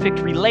perfect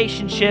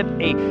relationship,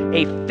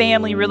 a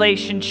family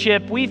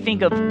relationship. We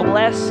think of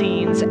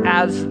blessings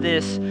as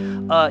this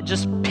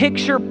just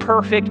picture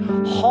perfect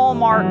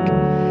Hallmark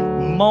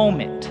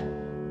moment.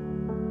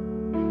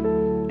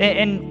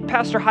 And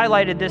Pastor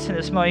highlighted this in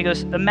this moment. He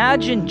goes,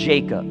 imagine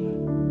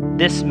Jacob,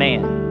 this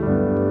man.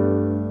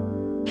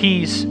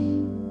 He's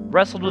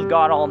wrestled with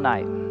God all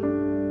night.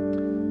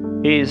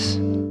 His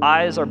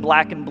eyes are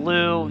black and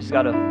blue. He's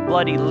got a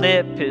bloody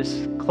lip.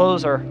 His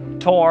clothes are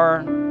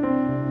torn.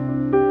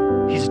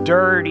 He's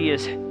dirty.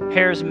 His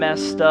hair's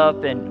messed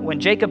up. And when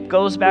Jacob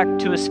goes back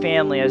to his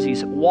family, as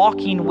he's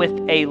walking with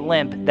a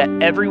limp that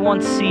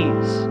everyone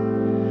sees,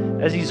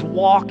 as he's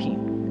walking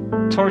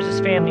towards his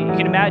family, you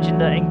can imagine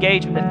the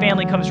engagement. The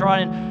family comes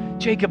running.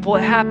 Jacob,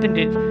 what happened?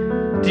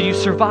 Did you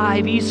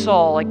survive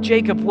Esau? Like,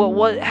 Jacob,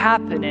 what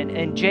happened?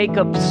 And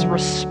Jacob's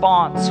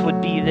response would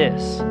be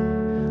this: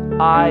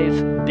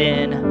 I've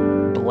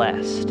been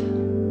blessed.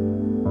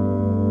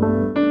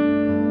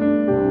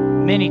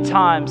 Many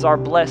times our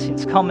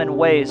blessings come in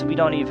ways we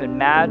don't even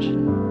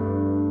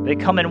imagine. They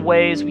come in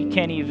ways we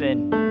can't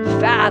even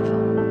fathom.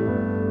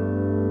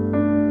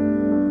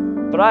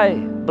 But I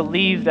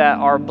believe that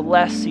our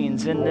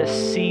blessings in this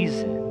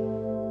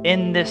season,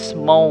 in this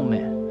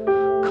moment,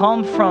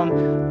 come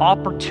from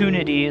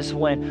opportunities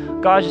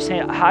when God's just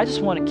saying, I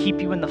just want to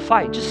keep you in the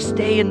fight. Just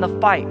stay in the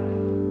fight.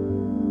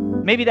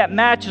 Maybe that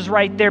match is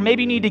right there.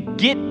 Maybe you need to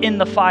get in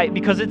the fight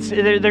because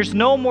there's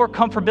no more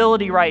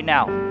comfortability right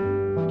now.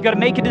 You got to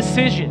make a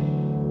decision.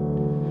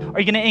 Are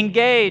you going to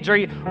engage? Are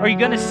you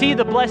going to see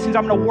the blessings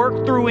I'm going to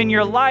work through in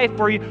your life?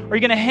 Or are you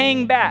going to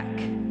hang back?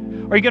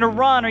 Are you going to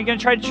run? Are you going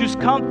to try to choose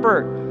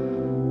comfort?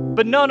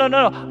 But no.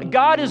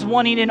 God is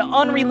wanting an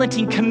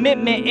unrelenting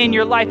commitment in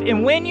your life.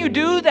 And when you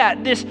do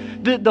that,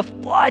 the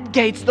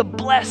floodgates, the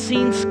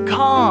blessings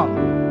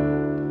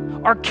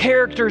come. Our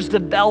character's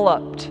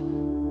developed.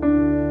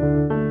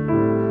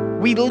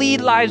 We lead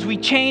lives, we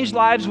change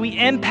lives, we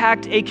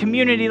impact a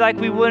community like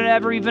we wouldn't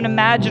ever even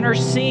imagine or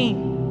seen.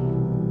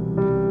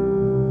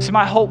 So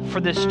my hope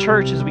for this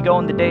church as we go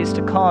in the days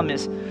to come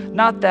is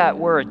not that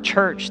we're a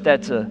church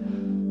that's a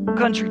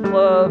country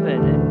club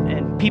and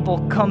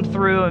people come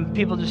through and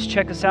people just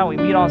check us out. We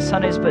meet on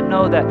Sundays, but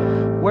know that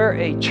we're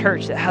a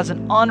church that has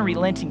an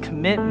unrelenting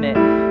commitment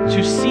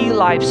to see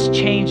lives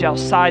change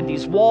outside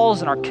these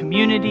walls in our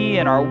community,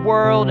 in our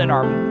world, in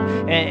our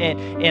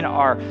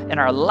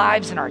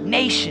lives, in our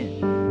nation.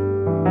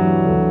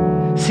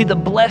 See the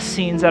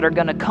blessings that are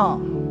going to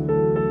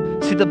come.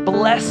 See the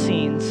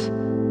blessings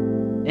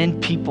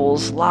in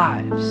people's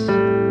lives.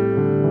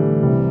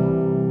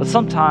 But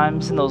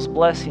sometimes in those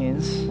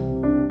blessings,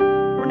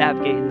 we're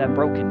navigating that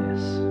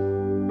brokenness.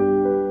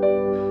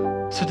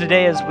 So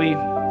today as we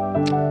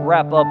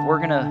wrap up, we're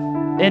going to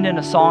end in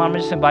a song. I'm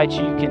going to just invite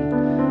you. You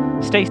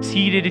can stay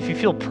seated. If you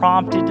feel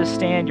prompted to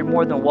stand, you're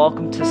more than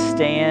welcome to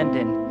stand.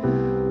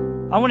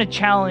 And I want to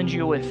challenge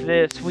you with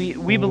this.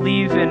 We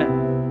believe in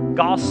a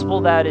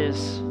gospel that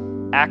is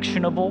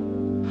actionable.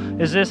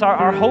 Is this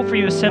our hope for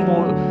you is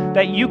simple,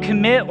 that you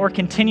commit or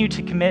continue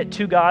to commit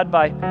to God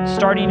by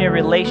starting a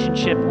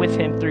relationship with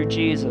him through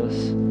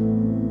Jesus.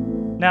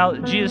 Now,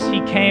 Jesus,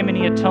 he came and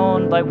he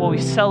atoned, like what we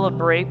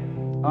celebrate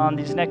on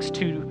these next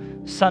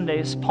 2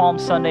 Sundays, Palm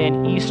Sunday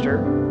and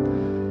Easter,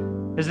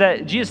 is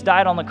that Jesus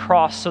died on the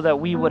cross so that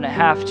we wouldn't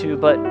have to.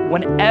 But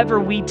whenever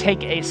we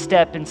take a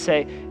step and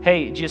say,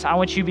 hey, Jesus, I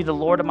want you to be the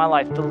Lord of my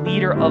life, the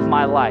leader of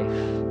my life,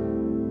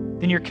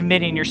 then you're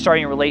committing, you're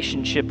starting a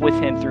relationship with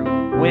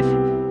him with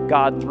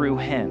God through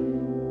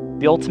him,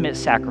 the ultimate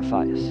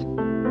sacrifice.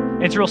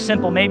 It's real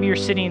simple. Maybe you're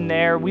sitting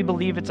there. We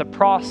believe it's a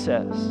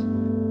process.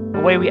 The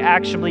way we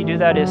actionably do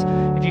that is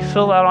if you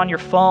fill out on your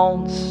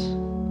phones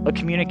a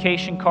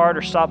communication card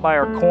or stop by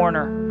our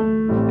corner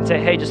and say,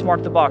 hey, just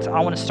mark the box. I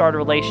want to start a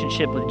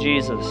relationship with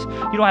Jesus.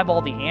 You don't have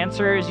all the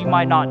answers. You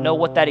might not know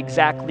what that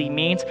exactly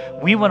means.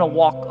 We want to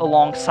walk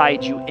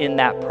alongside you in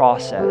that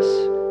process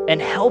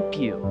and help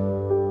you.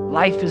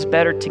 Life is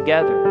better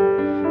together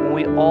when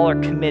we all are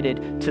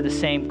committed to the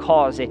same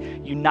cause, a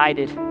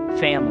united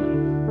family.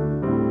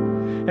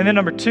 And then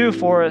number 2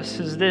 for us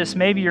is this.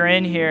 Maybe you're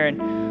in here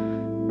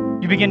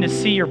and you begin to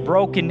see your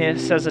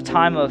brokenness as a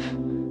time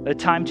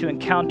to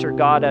encounter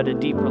God at a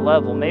deeper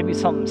level. Maybe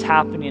something's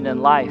happening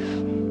in life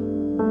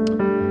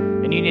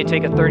and you need to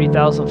take a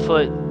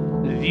 30,000-foot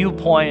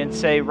viewpoint and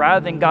say,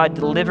 rather than God,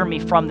 deliver me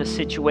from this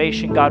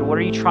situation, God, what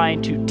are you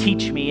trying to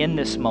teach me in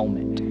this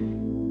moment?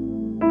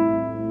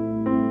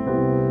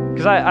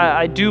 Because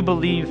I do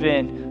believe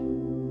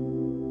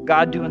in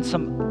God doing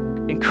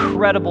some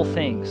incredible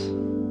things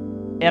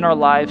in our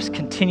lives,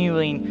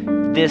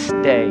 continuing this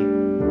day.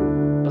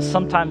 But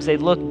sometimes they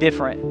look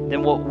different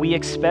than what we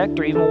expect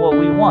or even what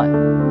we want.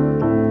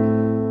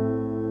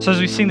 So as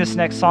we sing this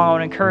next song, I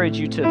want to encourage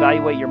you to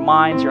evaluate your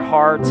minds, your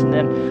hearts, and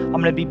then I'm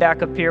going to be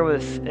back up here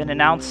with an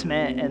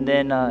announcement and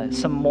then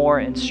some more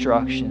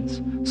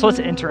instructions. So let's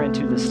enter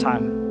into this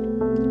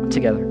time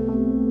together.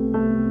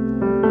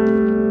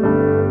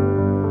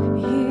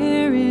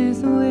 Here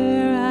is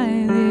where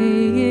I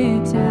lay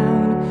it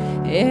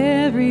down,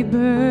 every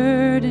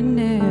burden,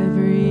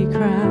 every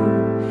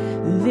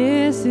crown.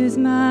 This is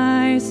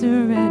my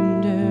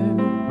surrender.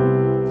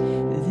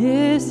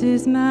 This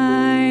is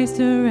my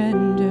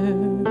surrender.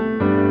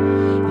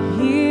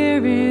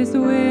 Here is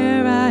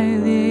where I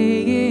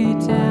lay it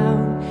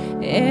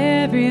down,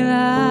 every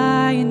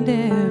lie and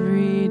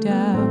every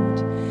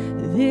doubt.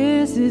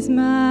 This is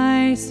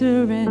my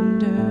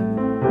surrender.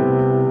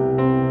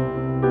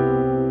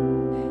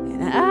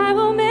 And I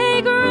will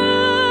make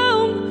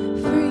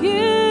room for you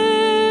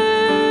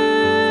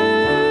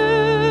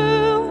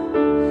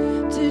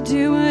to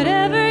do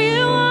whatever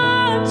you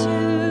want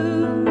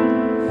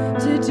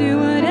to do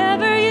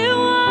whatever you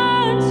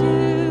want to.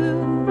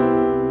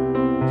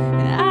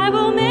 And I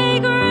will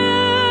make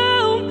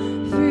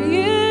room for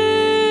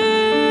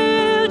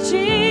you,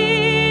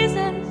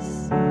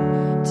 Jesus,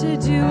 to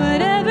do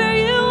whatever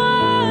you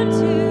want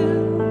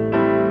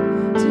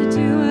to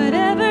do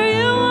whatever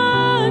you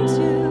want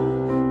to.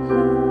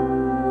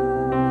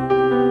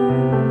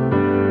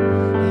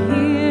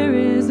 Here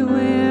is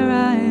where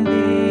I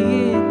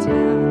lay it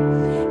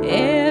down,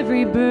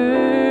 every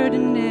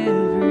burden,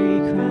 every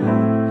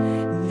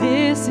crown.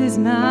 This is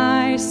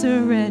my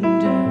surrender.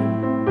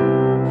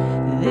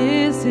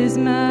 This is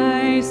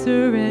my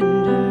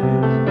surrender.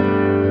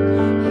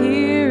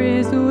 Here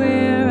is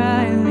where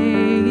I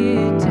lay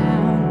it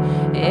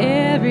down,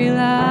 every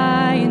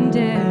lie and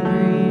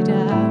every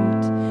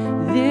doubt.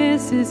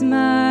 This is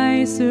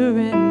my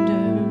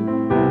surrender.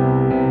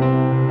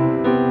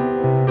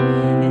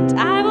 And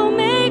I will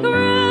make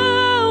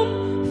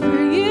room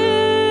for you.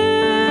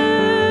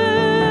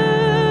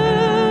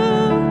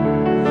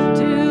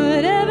 Do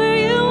whatever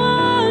you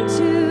want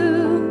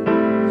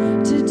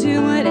to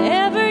do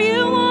whatever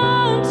you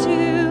want to.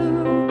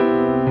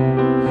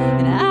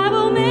 And I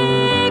will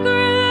make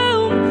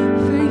room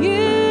for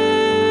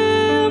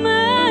you,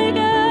 my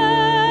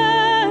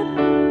God,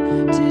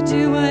 to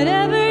do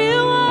whatever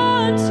you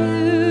want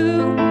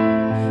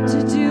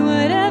to do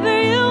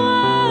whatever you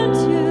want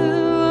to.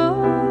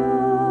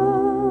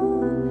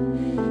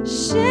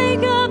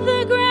 Shake up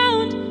the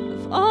ground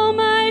of all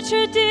my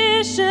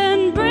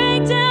tradition,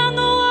 break down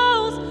the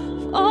walls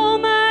of all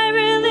my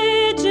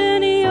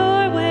religion.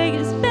 Your way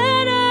is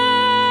better.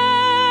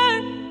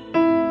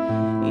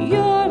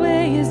 Your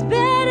way is better.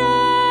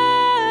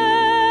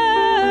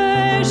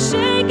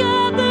 Shake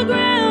up the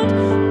ground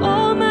of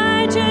all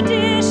my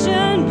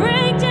tradition,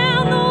 break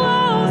down the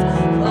walls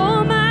of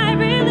all my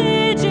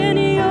religion.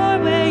 Your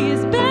way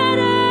is better.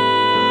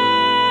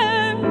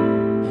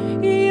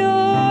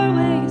 Your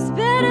way is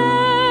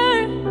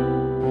better.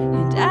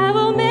 And I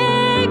will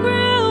make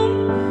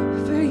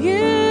room for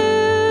you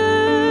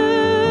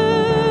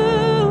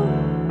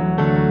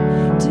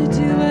to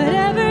do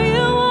whatever you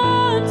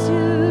want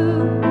to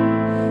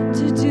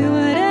do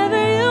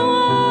whatever you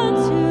want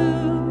to.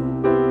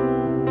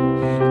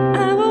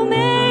 I will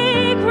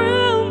make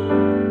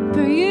room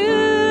for you,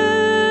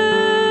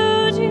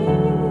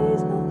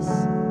 Jesus,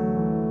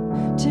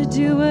 to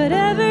do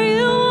whatever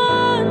you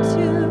want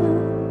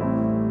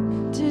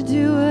to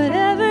do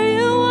whatever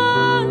you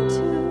want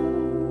to.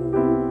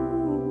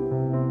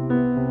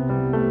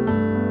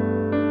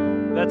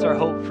 That's our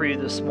hope for you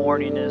this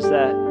morning, is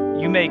that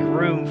you make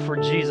room for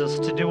Jesus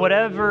to do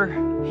whatever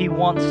he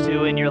wants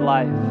to in your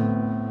life.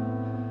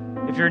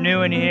 If you're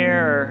new in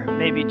here or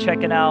maybe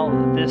checking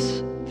out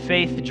this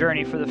faith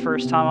journey for the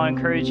first time, I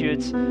encourage you.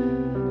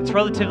 It's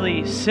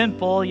relatively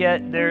simple,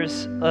 yet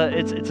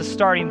it's a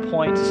starting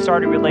point to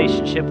start a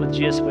relationship with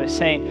Jesus by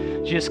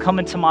saying, Jesus, come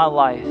into my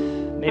life.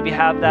 Maybe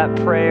have that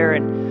prayer,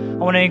 and I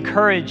want to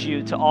encourage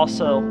you to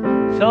also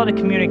fill out a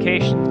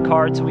communication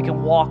card so we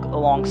can walk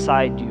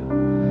alongside you.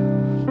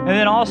 And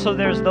then also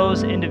there's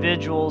those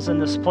individuals in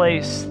this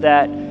place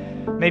that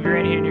maybe you're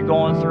in here and you're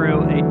going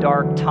through a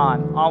dark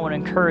time. I want to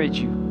encourage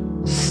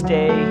you,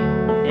 stay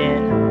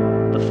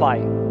in the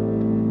fight.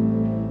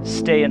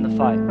 Stay in the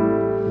fight.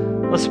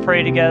 Let's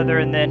pray together,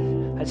 and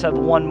then I just have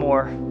one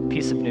more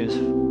piece of news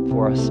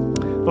for us.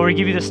 Lord, we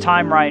give you this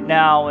time right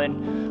now,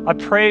 and I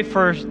pray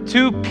for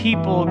two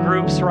people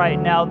groups right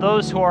now,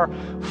 those who are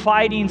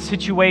fighting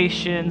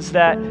situations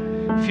that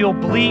feel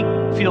bleak,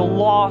 feel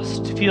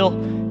lost, feel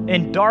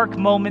in dark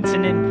moments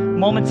and in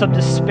moments of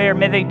despair.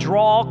 May they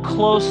draw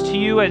close to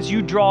you as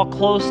you draw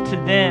close to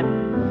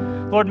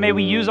them. Lord, may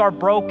we use our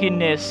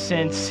brokenness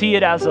and see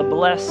it as a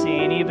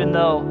blessing, even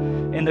though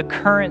in the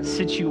current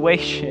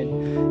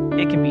situation,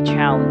 it can be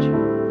challenging.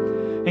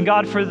 And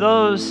God, for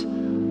those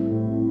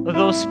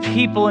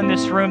people in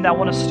this room that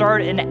want to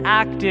start an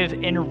active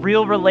and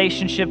real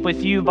relationship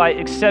with you by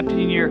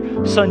accepting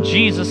your son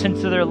Jesus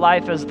into their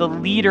life as the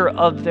leader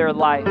of their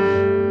life,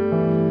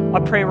 I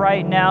pray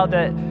right now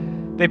that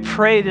they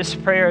pray this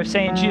prayer of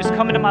saying, Jesus,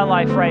 come into my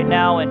life right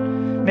now,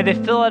 and may they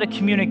fill out a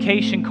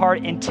communication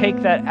card and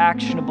take that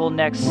actionable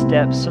next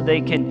step so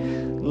they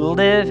can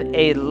live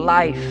a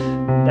life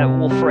that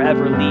will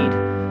forever lead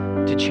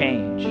to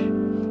change.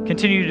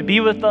 Continue to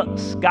be with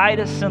us, guide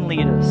us, and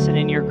lead us. And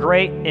in your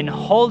great and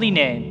holy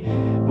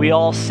name, we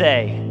all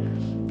say,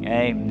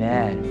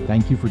 amen.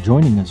 Thank you for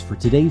joining us for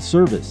today's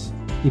service.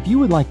 If you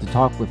would like to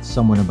talk with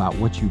someone about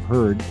what you've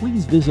heard,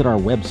 please visit our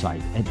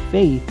website at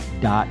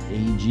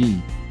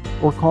faith.ag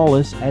or call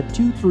us at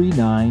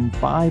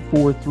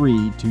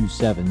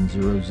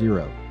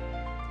 239-543-2700.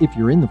 If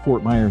you're in the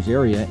Fort Myers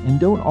area and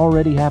don't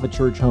already have a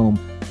church home,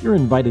 you're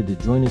invited to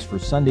join us for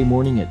Sunday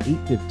morning at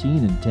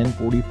 8:15 and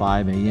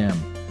 10:45 a.m.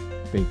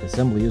 Faith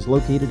Assembly is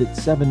located at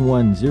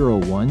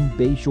 7101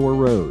 Bayshore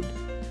Road.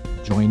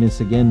 Join us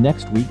again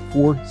next week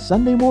for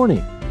Sunday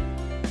Morning.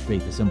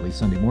 Faith Assembly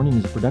Sunday Morning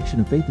is a production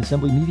of Faith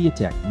Assembly Media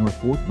Tech, North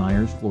Fort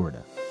Myers,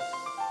 Florida.